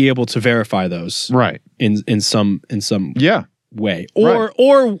should be able to verify those, right, in some way, or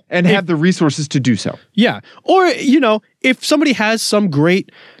have the resources to do so. Yeah, or if somebody has some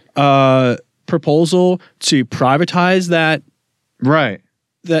great proposal to privatize that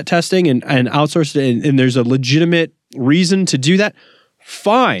testing and outsource it, and there's a legitimate reason to do that,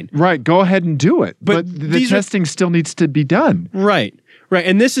 fine, right, go ahead and do it. But the testing still needs to be done, right,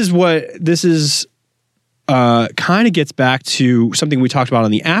 and this is kind of gets back to something we talked about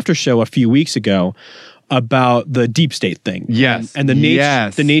on the after show a few weeks ago about the deep state thing. Yes. And the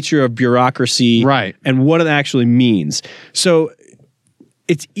nature of bureaucracy. Right. And what it actually means. So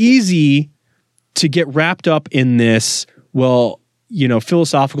it's easy to get wrapped up in this,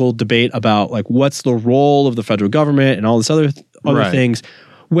 philosophical debate about like what's the role of the federal government and all this other things,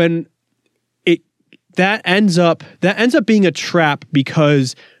 when that ends up being a trap,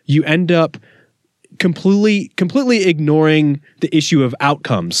 because you end up completely ignoring the issue of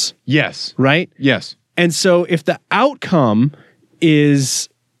outcomes. Yes. Right? Yes. And so if the outcome is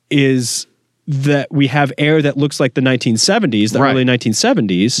that we have air that looks like the 1970s, the early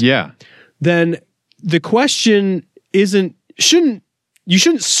 1970s, then the question you shouldn't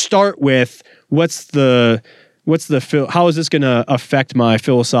start with how is this going to affect my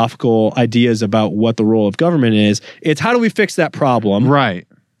philosophical ideas about what the role of government is. It's how do we fix that problem? Right.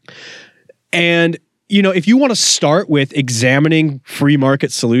 And, if you want to start with examining free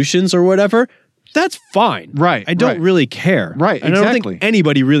market solutions or whatever, that's fine. Right. I don't really care. Right. And exactly. I don't think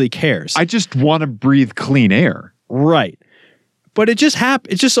anybody really cares. I just want to breathe clean air. Right. But it just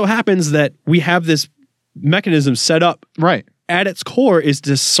so happens that we have this mechanism set up. Right. At its core is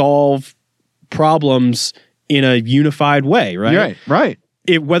to solve problems in a unified way. Right. Right.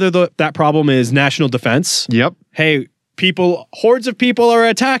 Whether that problem is national defense. Yep. Hey, hordes of people are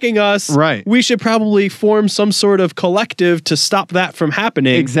attacking us. Right. We should probably form some sort of collective to stop that from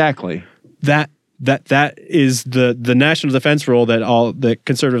happening. Exactly. That is the national defense role that all the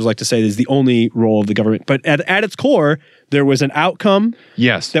conservatives like to say is the only role of the government. But at its core, there was an outcome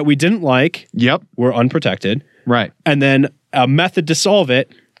that we didn't like. Yep. We're unprotected. Right. And then a method to solve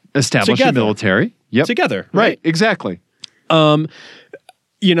it. Establish a military. Yep. Together. Right. Exactly.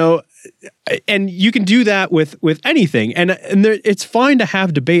 And you can do that with anything. And it's fine to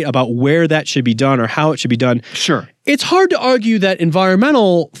have debate about where that should be done or how it should be done. Sure. It's hard to argue that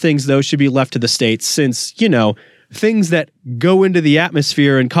environmental things, though, should be left to the states since, things that go into the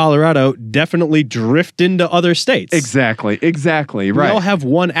atmosphere in Colorado definitely drift into other states. Exactly. Right. We all have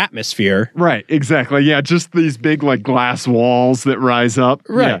one atmosphere. Right. Exactly. Yeah. Just these big like glass walls that rise up.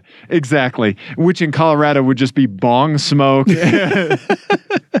 Right. Yeah, exactly. Which in Colorado would just be bong smoke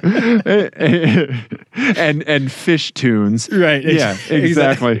and fish tunes. Right. Yeah.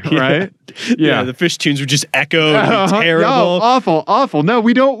 Exactly. Right. Yeah. The fish tunes would just echo. Terrible. No, awful. No,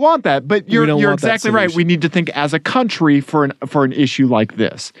 we don't want that. But you're exactly right. We need to think as a country for an issue like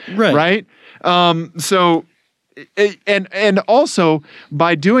this. Right. So, and also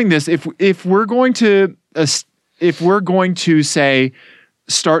by doing this, if we're going to say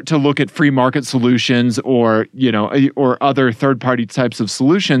start to look at free market solutions or other third party types of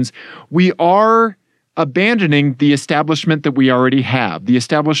solutions, we are abandoning the establishment that we already have, the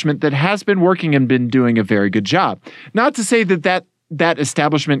establishment that has been working and been doing a very good job. Not to say that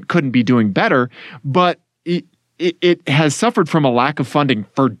establishment couldn't be doing better, but it has suffered from a lack of funding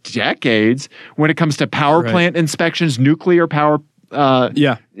for decades when it comes to power plant inspections, nuclear power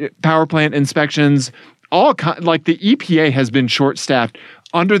plant inspections. Like the EPA has been short-staffed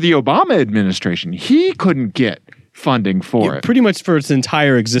under the Obama administration. He couldn't get funding for it. Pretty much for its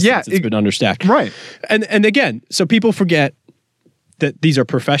entire existence, it's been understaffed. Right. And again, so people forget that these are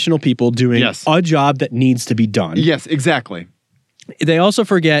professional people doing a job that needs to be done. Yes, exactly. They also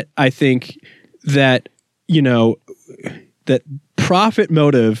forget, I think, that that profit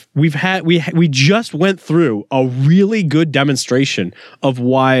motive, we just went through a really good demonstration of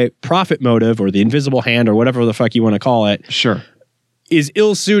why profit motive, or the invisible hand, or whatever the fuck you want to call it, is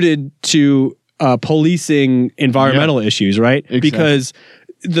ill-suited to policing environmental issues, right? Exactly. Because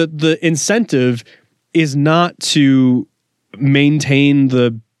the incentive is not to maintain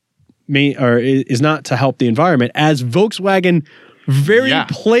is not to help the environment, as Volkswagen very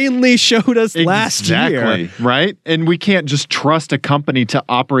plainly showed us last year. Right? And we can't just trust a company to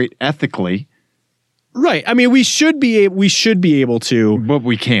operate ethically. Right. I mean, we should be able to, but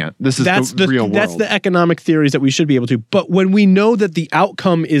we can't. That's the real world. That's the economic theories that we should be able to. But when we know that the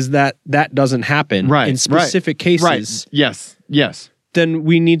outcome is that doesn't happen in specific cases, yes, then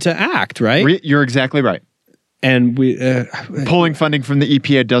we need to act. Right. You're exactly right. And we pulling funding from the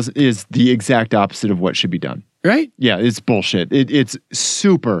EPA is the exact opposite of what should be done. Right? Yeah, it's bullshit. It's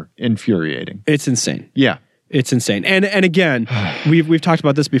super infuriating. It's insane. Yeah, it's insane. And again, we've talked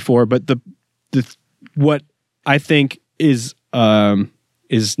about this before, but the what I think is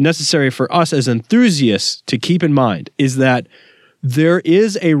necessary for us as enthusiasts to keep in mind is that there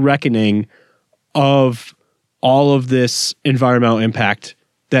is a reckoning of all of this environmental impact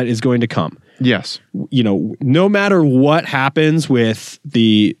that is going to come. Yes. No matter what happens with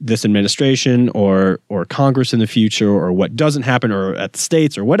this administration or Congress in the future, or what doesn't happen, or at the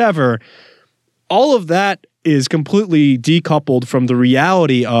states or whatever, all of that is completely decoupled from the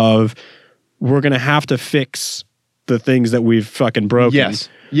reality of we're going to have to fix the things that we've fucking broken.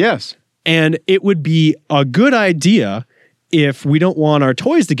 Yes. And it would be a good idea, if we don't want our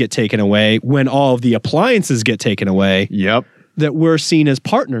toys to get taken away when all of the appliances get taken away. Yep. That we're seen as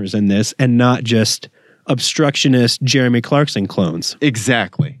partners in this and not just obstructionist Jeremy Clarkson clones.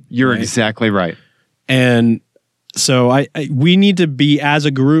 Exactly. You're exactly right. And so we need to be, as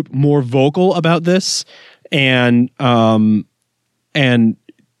a group, more vocal about this, and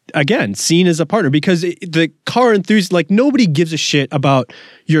again, seen as a partner, because the car enthusiast, like, nobody gives a shit about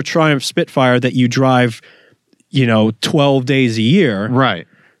your Triumph Spitfire that you drive, 12 days a year. Right.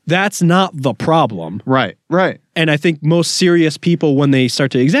 That's not the problem. Right. And I think most serious people, when they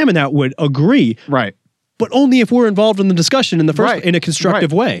start to examine that, would agree. Right. But only if we're involved in the discussion in the first in a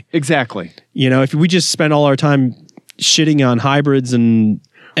constructive way. Exactly. If we just spend all our time shitting on hybrids and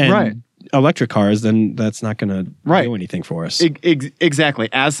electric cars, then that's not going to do anything for us. Exactly.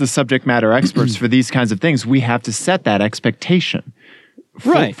 As the subject matter experts for these kinds of things, we have to set that expectation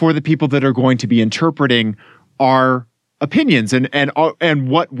for the people that are going to be interpreting our opinions and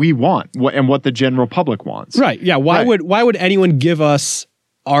what we want and what the general public wants. Right. Yeah. Why would anyone give us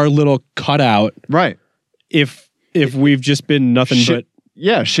our little cutout? Right. If we've just been nothing but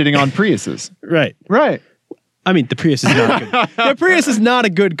shitting on Priuses. Right. I mean, the Prius is not good. The Prius is not a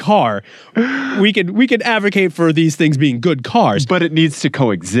good car. We could advocate for these things being good cars, but it needs to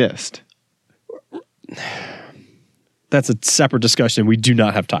coexist. That's a separate discussion we do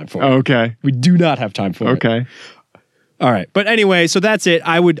not have time for. Okay. We do not have time for it. Okay. All right. But anyway, so that's it.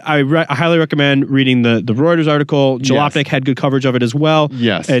 I highly recommend reading the Reuters article. Jalopnik had good coverage of it as well.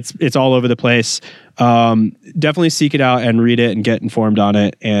 Yes. It's all over the place. Definitely seek it out and read it and get informed on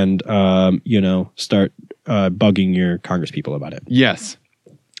it, and start bugging your Congress people about it. Yes.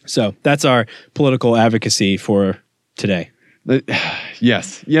 So that's our political advocacy for today.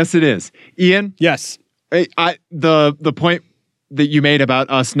 Yes, it is. Ian? Yes. The point that you made about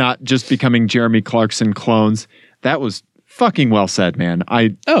us not just becoming Jeremy Clarkson clones, that was fucking well said, man.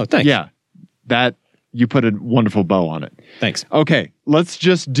 Oh, thanks. Yeah, that you put a wonderful bow on it. Thanks. Okay, let's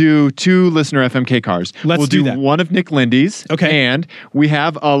just do 2 listener FMK cars. We'll do that. one of Nick Lindy's. Okay. And we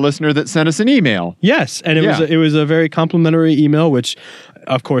have a listener that sent us an email. Yes, and it was a very complimentary email, which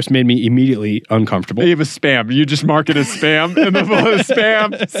of course made me immediately uncomfortable. It was spam. You just mark it as spam, and the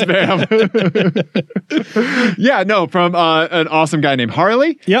spam. Yeah, no, from an awesome guy named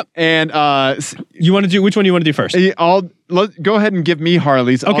Harley. Yep. And you want to do which one? You want to do first? Go ahead and give me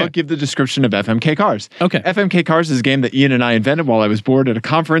Harley's. Okay. I'll give the description of FMK Cars. Okay. FMK Cars is a game that Ian and I invented while I was bored at a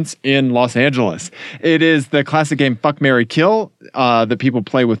conference in Los Angeles. It is the classic game Fuck, Marry, Kill that people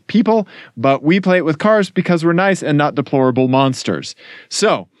play with people, but we play it with cars because we're nice and not deplorable monsters.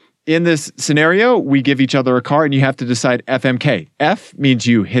 So, in this scenario, we give each other a car and you have to decide FMK. F means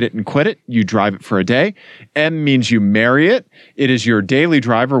you hit it and quit it. You drive it for a day. M means you marry it. It is your daily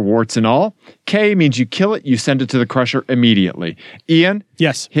driver, warts and all. K means you kill it. You send it to the crusher immediately. Ian?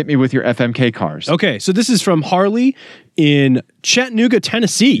 Yes. Hit me with your FMK cars. Okay, so this is from Harley in Chattanooga,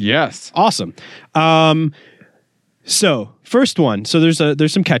 Tennessee. Yes. Awesome. So first one. So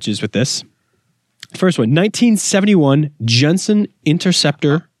there's some catches with this. First one, 1971 Jensen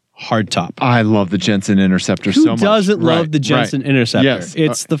Interceptor hardtop. I love the Jensen Interceptor so much. Who doesn't love the Jensen Interceptor? Yes.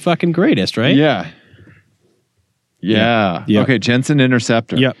 It's the fucking greatest, right? Yeah. Okay, Jensen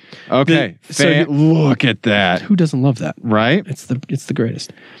Interceptor. Yep. Okay. Look at that. Who doesn't love that? Right? It's the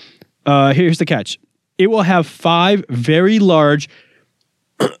greatest. Here's the catch. It will have 5 very large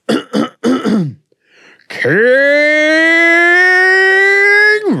King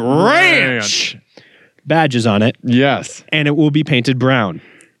Ranch badges on it. Yes. And it will be painted brown.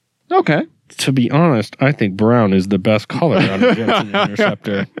 Okay. To be honest, I think brown is the best color on a Jensen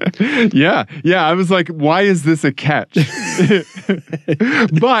Interceptor. Yeah. I was like, why is this a catch?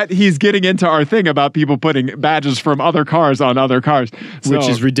 But he's getting into our thing about people putting badges from other cars on other cars, which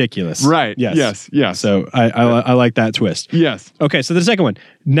is ridiculous. Right. Yes. So I like that twist. Yes. Okay. So the second one,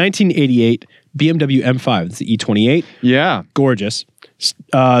 1988 BMW M5. It's the E28. Yeah. Gorgeous.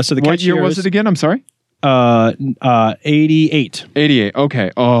 So the what year was it again? I'm sorry. 88. 88. Okay.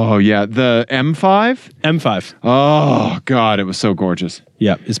 Oh yeah. The M5? M5. Oh God, it was so gorgeous.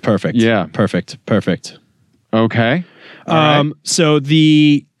 Yeah, it's perfect. Yeah. Perfect. Okay. Right. So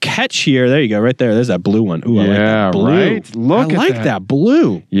the catch here, there you go, right there. There's that blue one. Ooh, I like that blue. Right. Look, I like that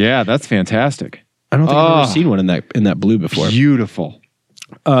blue. Yeah, that's fantastic. I don't think I've ever seen one in that blue before. Beautiful.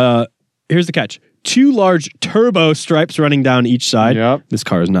 Here's the catch. 2 large turbo stripes running down each side. Yep. This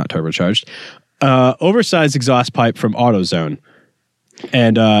car is not turbocharged. Oversized exhaust pipe from AutoZone.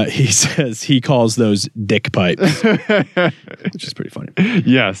 And he says he calls those dick pipes, which is pretty funny.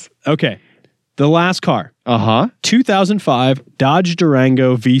 Yes. Okay. The last car. 2005 Dodge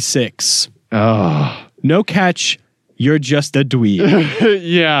Durango V6. Oh. No catch. You're just a dweeb.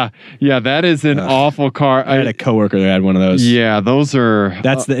 Yeah, that is an awful car. I had a coworker that had one of those. Yeah, those are...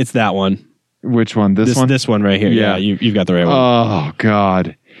 It's that one. Which one? This one? This one right here. Yeah, you've got the right one. Oh,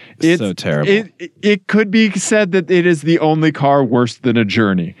 God. It's so terrible. It could be said that it is the only car worse than a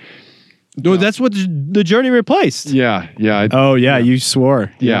Journey. No, that's what the Journey replaced. Yeah. You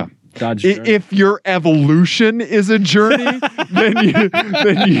swore. Yeah. Dodge if your evolution is a journey, then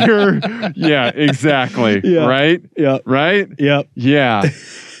you're exactly. Yeah. Right? Yeah. Right? Yep. Yeah.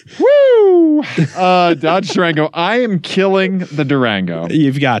 Woo! Dodge Durango. I am killing the Durango.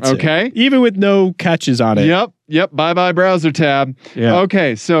 You've got to. Okay. Even with no catches on it. Yep. Bye browser tab. Yeah.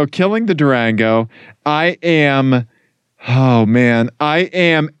 Okay, so killing the Durango. I am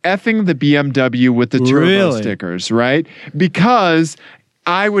effing the BMW with the turbo stickers, right? Because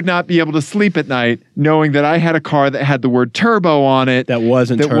I would not be able to sleep at night knowing that I had a car that had the word turbo on it. That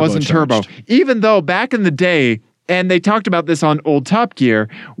wasn't turbo. Even though back in the day, and they talked about this on Old Top Gear,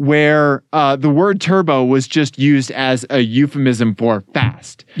 where the word turbo was just used as a euphemism for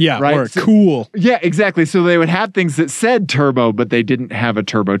fast. Yeah, right? Or cool. Yeah, exactly. So they would have things that said turbo, but they didn't have a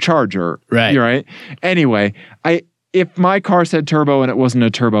turbocharger. Right. Right? Anyway, if my car said turbo and it wasn't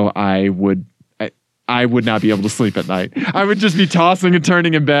a turbo, I would not be able to sleep at night. I would just be tossing and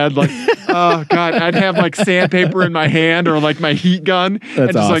turning in bed like, oh God, I'd have like sandpaper in my hand or like my heat gun.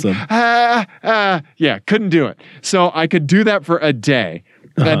 That's and just awesome. Like, couldn't do it. So I could do that for a day.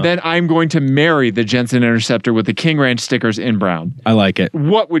 And then I'm going to marry the Jensen Interceptor with the King Ranch stickers in brown. I like it.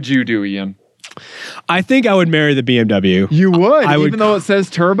 What would you do, Ian? I think I would marry the BMW. You would, even though it says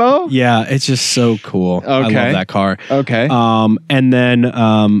turbo? Yeah, it's just so cool. Okay. I love that car. Okay. And then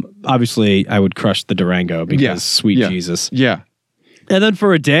obviously I would crush the Durango because sweet Jesus. Yeah. And then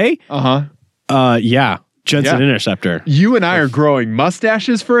for a day, Jensen Interceptor. You and I are growing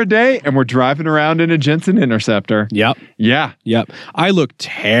mustaches for a day, and we're driving around in a Jensen Interceptor. Yep. Yeah. Yep. I look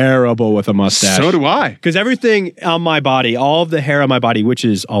terrible with a mustache. So do I. Because everything on my body, all of the hair on my body, which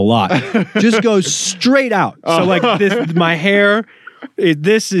is a lot, just goes straight out. So like this, my hair.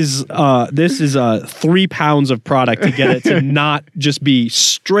 This is 3 pounds of product to get it to not just be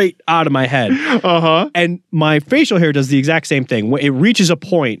straight out of my head. And my facial hair does the exact same thing. It reaches a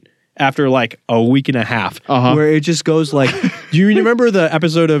point after like a week and a half where it just goes like, do you remember the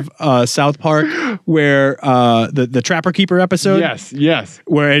episode of South Park where the Trapper Keeper episode? Yes.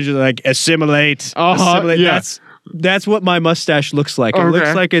 Where it's just like assimilate. Yes. That's what my mustache looks like. It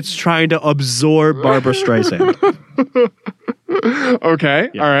looks like it's trying to absorb Barbara Streisand. Okay.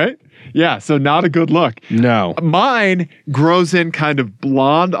 Yeah. All right. Yeah. So not a good look. No. Mine grows in kind of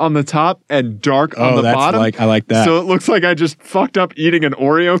blonde on the top and dark on the bottom. I like that. So it looks like I just fucked up eating an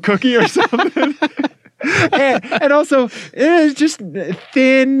Oreo cookie or something. and also it's just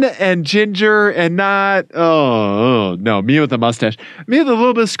thin and ginger and not no, me with a mustache. Me with a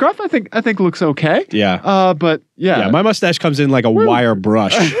little bit of scruff I think looks okay. Yeah. But yeah, my mustache comes in like a wire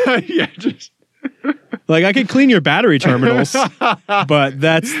brush. Yeah, just like I could clean your battery terminals, but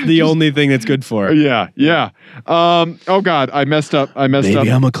that's the only thing that's good for it. Yeah. Oh God, I messed up. Maybe I'm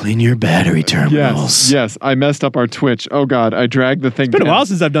gonna clean your battery terminals. Yes, I messed up our Twitch. Oh God, I dragged the thing. It's been a while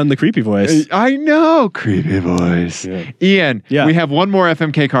since I've done the creepy voice. I know, creepy voice. Yeah. Ian, we have one more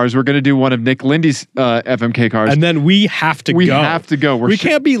FMK cars. We're gonna do one of Nick Lindy's FMK cars, and then we have to go. We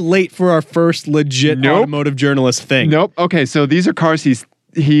can't be late for our first legit automotive journalist thing. Nope. Okay, so these are cars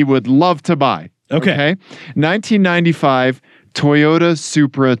he would love to buy. Okay. 1995 Toyota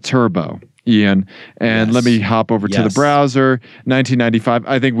Supra Turbo, Ian. And let me hop over to the browser. 1995.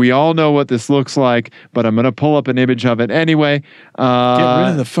 I think we all know what this looks like, but I'm going to pull up an image of it anyway. Get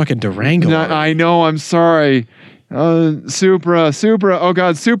rid of the fucking Durango. I know. I'm sorry. Supra. Oh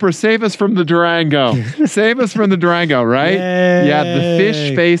God, Supra, save us from the Durango. Save us from the Durango, right? Yay. Yeah, the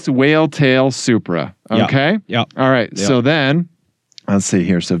fish face whale tail Supra. Okay. Yep. All right. Yep. So then, let's see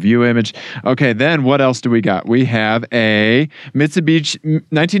here. So view image. Okay, then what else do we got? We have a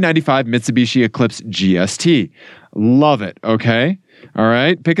 1995 Mitsubishi Eclipse GST. Love it. Okay. All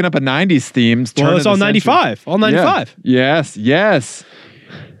right. Picking up a 90s theme. Well, it's all 95. All 95. Yeah. Yes.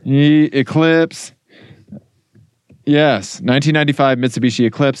 Eclipse. Yes. 1995 Mitsubishi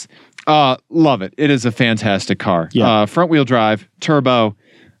Eclipse. Love it. It is a fantastic car. Yeah. Front wheel drive, turbo.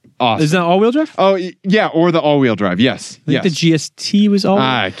 Awesome. Is that all-wheel drive? Oh, yeah, or the all-wheel drive, yes. I think the GST was all-wheel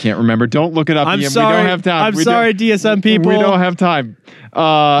drive. I can't remember. Don't look it up, Ian. Sorry. We don't have time. I'm sorry, DSM people. We don't have time.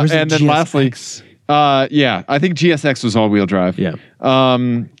 And then lastly, I think GSX was all-wheel drive. Yeah.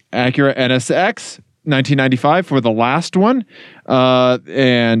 Acura NSX, 1995 for the last one.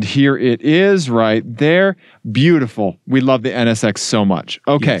 And here it is right there. Beautiful. We love the NSX so much.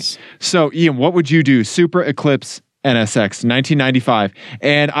 Okay. Yes. So, Ian, what would you do? Supra Eclipse NSX 1995,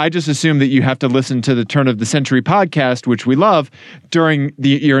 and I just assume that you have to listen to the Turn of the Century podcast, which we love, during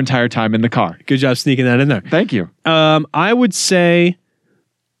your entire time in the car. Good job sneaking that in there. Thank you. I would say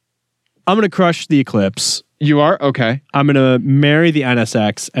I'm going to crush the Eclipse. You are? Okay. I'm going to marry the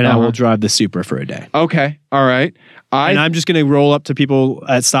NSX, and I will drive the Supra for a day. Okay. All right. And I'm just going to roll up to people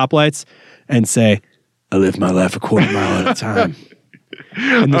at stoplights and say, I live my life a quarter mile at a time.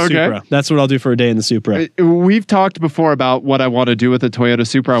 In the Supra. That's what I'll do for a day in the Supra. We've talked before about what I want to do with the Toyota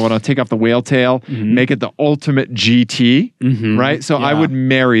Supra. I want to take off the whale tail, make it the ultimate GT, right? So I would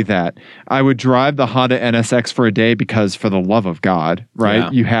marry that. I would drive the Honda NSX for a day because, for the love of God, right?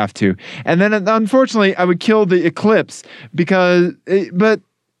 Yeah. You have to. And then, unfortunately, I would kill the Eclipse because,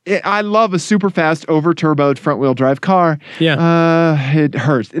 I love a super fast, over turboed front wheel drive car. Yeah. It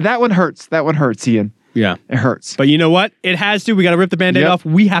hurts. That one hurts, Ian. Yeah. It hurts. But you know what? It has to. We got to rip the Band-Aid off.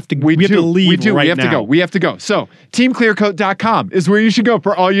 We have to leave. We do. Right we have now. to go. We have to go. So, teamclearcoat.com is where you should go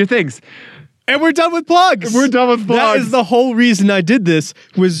for all your things. And we're done with plugs. That is the whole reason I did this,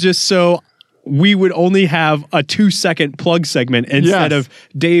 was just so we would only have a 2-second plug segment instead of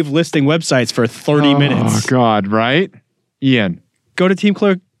Dave listing websites for 30 minutes. Oh, God, right? Ian. Go to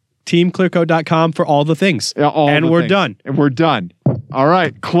teamclearcoat.com for all the things. Yeah, we're done. And we're done. All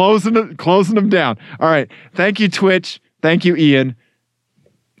right. Closing them down. All right. Thank you, Twitch. Thank you, Ian.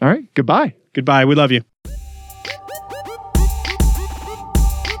 All right. Goodbye. Goodbye. We love you.